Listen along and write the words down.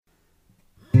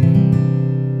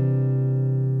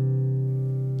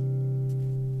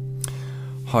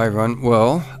Hi everyone.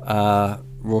 Well,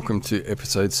 welcome to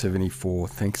episode 74.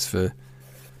 Thanks for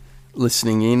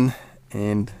listening in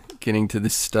and getting to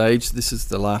this stage. This is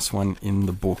the last one in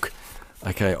the book.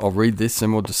 Okay, I'll read this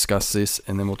and we'll discuss this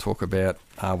and then we'll talk about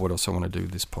what else I want to do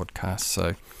with this podcast.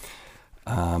 So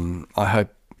I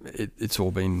hope it's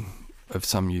all been of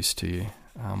some use to you,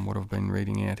 what I've been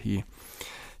reading out here.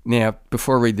 Now,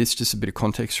 before I read this, just a bit of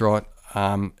context, right?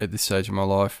 At this stage of my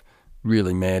life,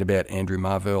 really mad about Andrew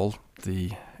Marvell,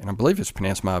 and I believe it's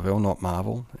pronounced Marvell, not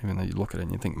Marvel, even though you look at it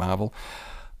and you think Marvel.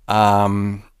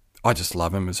 I just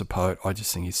love him as a poet. I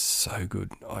just think he's so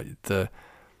good. The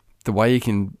way he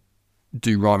can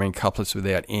do rhyming couplets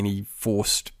without any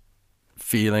forced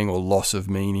feeling or loss of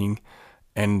meaning,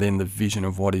 and then the vision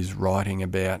of what he's writing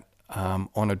about,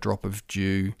 on a drop of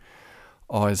dew,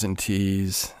 eyes and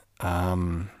tears,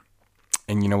 and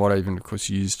you know what, I even of course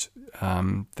used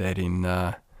that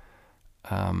in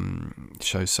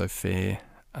Show So Fair,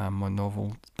 my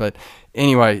novel. But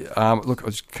anyway, look, I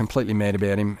was completely mad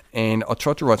about him, and I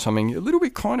tried to write something a little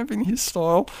bit kind of in his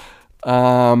style,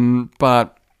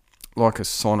 but like a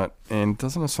sonnet. And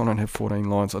doesn't a sonnet have 14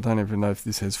 lines? I don't even know if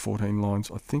this has 14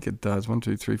 lines. I think it does. 1,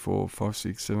 2, 3, 4, 5,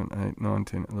 6, 7, 8, 9,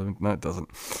 10, 11. No, it doesn't.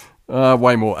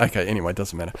 Way more. Okay, anyway, it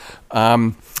doesn't matter.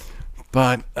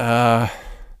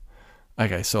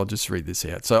 Okay, so I'll just read this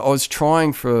out. So I was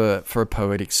trying for a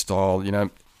poetic style. You know,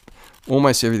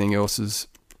 almost everything else is,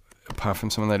 apart from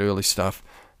some of that early stuff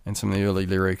and some of the early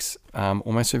lyrics,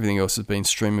 almost everything else has been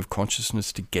stream of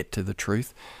consciousness to get to the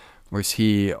truth. Whereas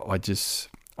here, I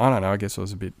don't know, I guess I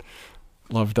was a bit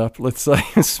loved up, let's say,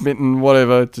 smitten,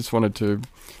 whatever. Just wanted to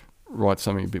write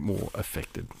something a bit more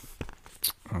affected.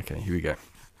 Okay, here we go.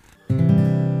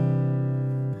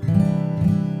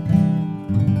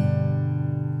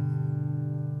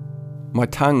 My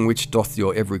tongue, which doth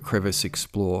your every crevice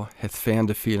explore, hath found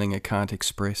a feeling it can't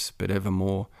express, but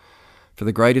evermore. For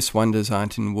the greatest wonders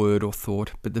aren't in word or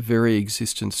thought, but the very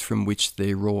existence from which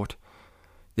they're wrought.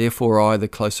 Therefore I, the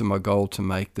closer my goal to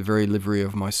make, the very livery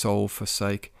of my soul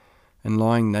forsake, and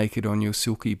lying naked on your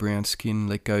silky brown skin,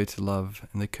 let go to love,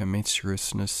 and the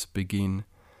commensurateness begin.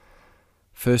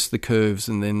 First the curves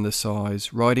and then the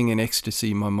sighs, riding in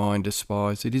ecstasy my mind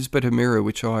despise. It is but a mirror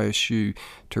which I eschew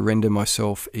to render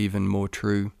myself even more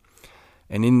true.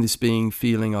 And in this being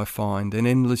feeling I find an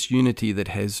endless unity that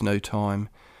has no time,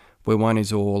 where one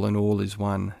is all and all is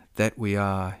one. That we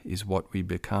are is what we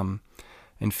become.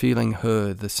 And feeling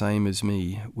her the same as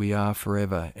me, we are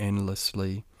forever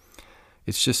endlessly.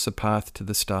 It's just the path to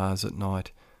the stars at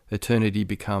night, eternity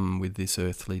become with this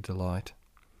earthly delight.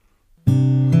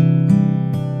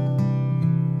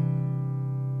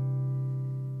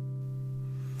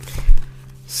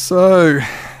 So,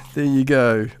 there you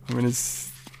go. I mean,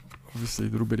 it's obviously a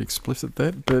little bit explicit,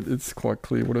 that, but it's quite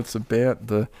clear what it's about.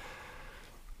 The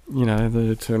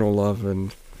eternal love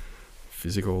and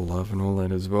physical love and all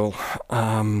that as well.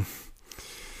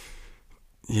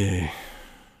 Yeah.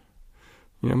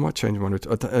 You know, I might change one.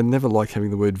 I never like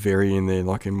having the word very in there,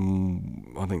 like I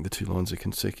think the 2 lines are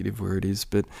consecutive where it is,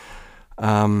 but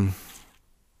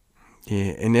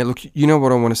yeah, and now look, you know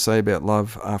what I want to say about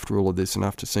love after all of this and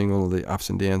after seeing all of the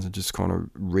ups and downs and just kind of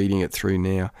reading it through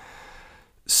now.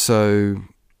 So,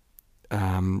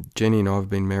 Jenny and I have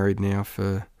been married now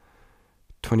for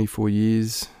 24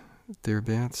 years,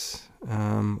 thereabouts,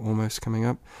 almost coming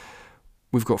up.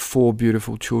 We've got 4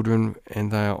 beautiful children,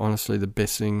 and they are honestly the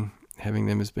best thing. Having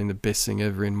them has been the best thing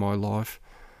ever in my life,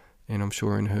 and I'm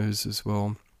sure in hers as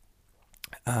well.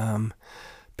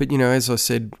 But you know, as I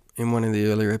said in one of the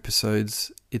earlier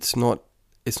episodes, it's not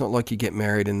like you get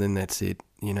married and then that's it.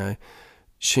 You know,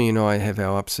 she and I have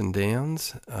our ups and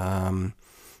downs.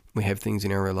 We have things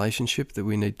in our relationship that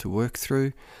we need to work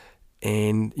through,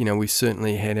 and you know, we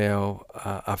certainly had our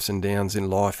ups and downs in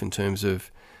life in terms of,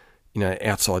 you know,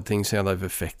 outside things, how they've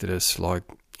affected us, like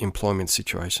employment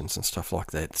situations and stuff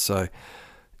like that. So,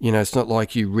 you know, it's not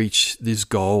like you reach this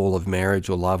goal of marriage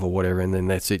or love or whatever and then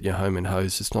that's it, you're home and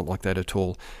hosed. It's not like that at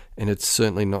all. And it's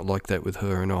certainly not like that with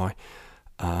her and I.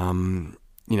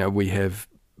 You know, we have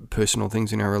personal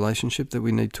things in our relationship that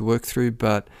we need to work through,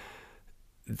 but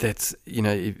that's, you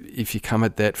know, if you come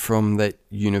at that from that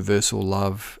universal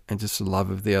love and just the love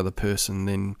of the other person,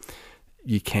 then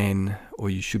you can, or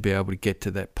you should be able to get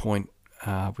to that point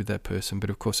with that person. But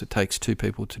of course it takes 2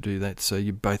 people to do that, so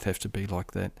you both have to be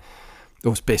like that.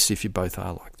 Or it's best if you both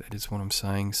are like that, is what I'm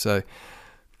saying. So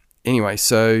anyway,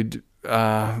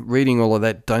 reading all of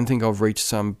that, don't think I've reached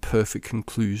some perfect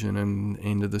conclusion and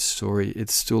end of the story.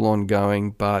 It's still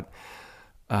ongoing, but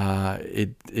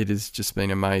it has just been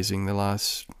amazing the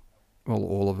last, well,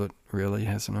 all of it really,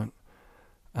 hasn't it?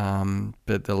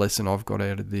 But the lesson I've got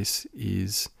out of this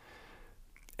is,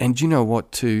 and you know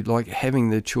what too, like having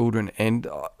the children, and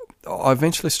I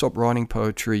eventually stopped writing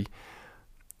poetry.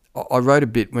 I wrote a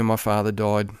bit when my father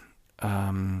died.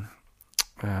 When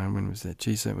was that?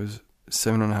 Geez, that was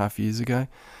 7.5 years ago.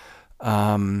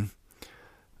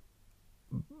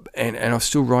 And I was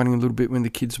still writing a little bit when the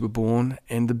kids were born.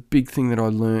 And the big thing that I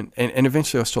learned, and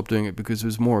eventually I stopped doing it because it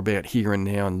was more about here and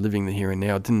now and living the here and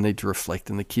now. I didn't need to reflect,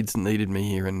 and the kids needed me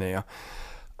here and now.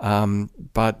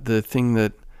 But the thing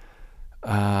that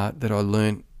I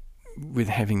learned with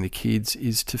having the kids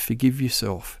is to forgive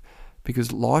yourself,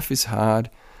 because life is hard.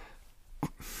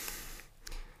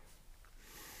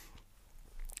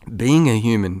 Being a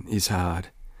human is hard.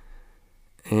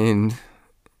 And,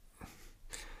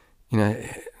 you know,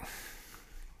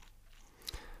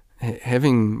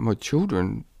 having my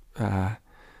children, I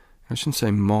shouldn't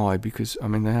say my, because, I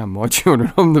mean, they are my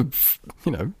children. I'm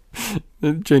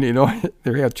Jeannie and I,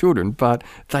 they're our children, but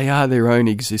they are their own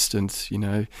existence,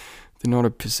 They're not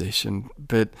a possession.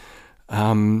 But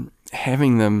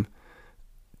having them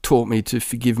taught me to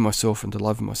forgive myself and to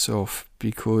love myself,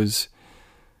 because,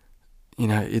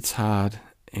 it's hard.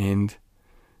 And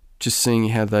just seeing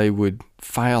how they would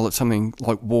fail at something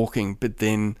like walking, but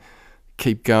then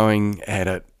keep going at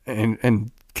it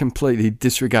and completely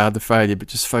disregard the failure, but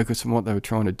just focus on what they were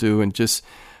trying to do, and just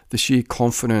the sheer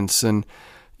confidence. And,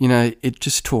 it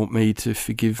just taught me to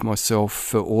forgive myself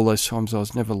for all those times I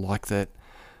was never like that.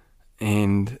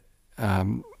 And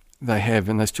they have,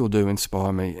 and they still do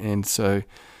inspire me. And so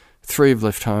 3 have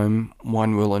left home,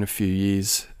 1 will in a few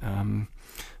years,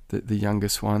 the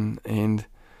youngest one. And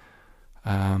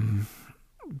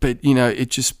but it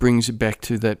just brings you back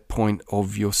to that point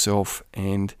of yourself.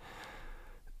 And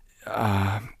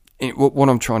what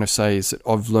I'm trying to say is that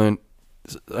I've learned.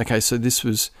 Okay, so this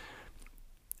was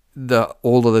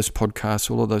all of those podcasts,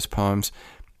 all of those poems.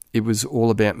 It was all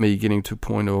about me getting to a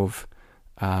point of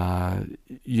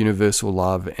universal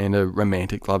love and a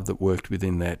romantic love that worked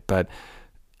within that. But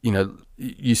I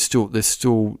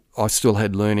still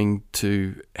had learning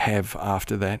to have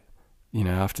after that.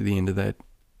 After the end of that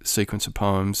sequence of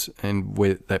poems, and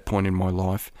where that point in my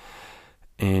life.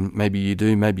 And maybe you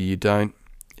do, maybe you don't.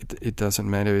 It doesn't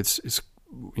matter. It's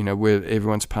where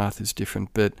everyone's path is different.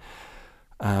 But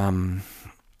I'm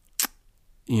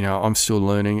still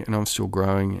learning and I'm still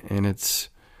growing, and it's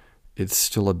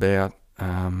still about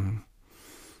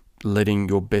letting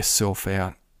your best self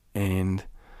out. And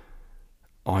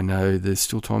I know there's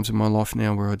still times in my life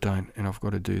now where I don't, and I've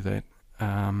got to do that.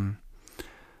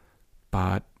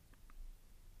 But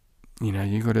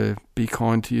you got to be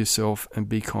kind to yourself and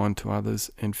be kind to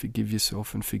others, and forgive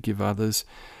yourself and forgive others,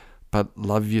 but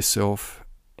love yourself,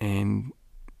 and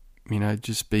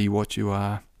just be what you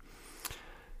are.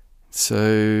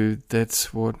 So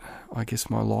that's what I guess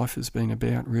my life has been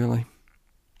about, really.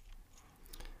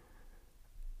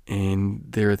 And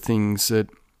there are things that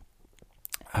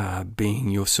being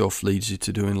yourself leads you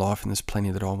to do in life, and there's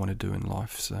plenty that I want to do in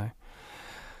life.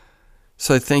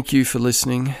 So thank you for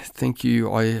listening. Thank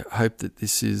you. I hope that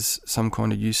this is some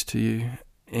kind of use to you,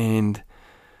 and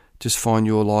just find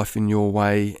your life in your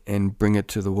way and bring it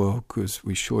to the world, because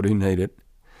we sure do need it.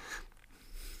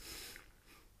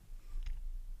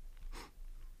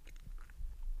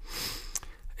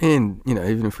 And,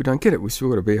 even if we don't get it, we still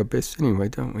got to be our best anyway,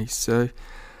 don't we? So,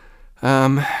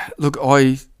 look,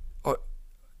 I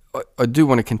do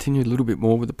want to continue a little bit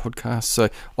more with the podcast. So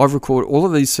I've recorded all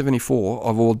of these 74.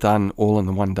 I've all done all in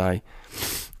the one day.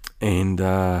 And,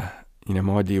 my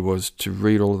idea was to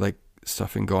read all of that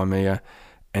stuff in Gaimea,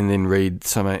 and then read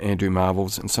some of Andrew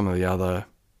Marvell's and some of the other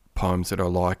poems that I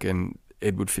like, and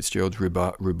Edward Fitzgerald's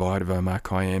Rubaiyat of Omar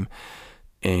Khayyam.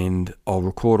 And I'll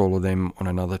record all of them on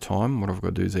another time. What I've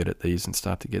got to do is edit these and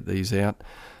start to get these out.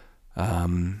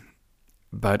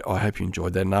 But I hope you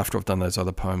enjoyed that. And after I've done those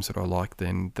other poems that I like,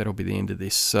 then that'll be the end of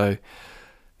this. So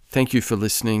thank you for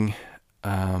listening.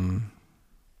 That's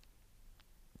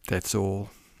all.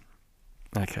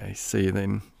 Okay, see you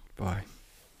then. Bye.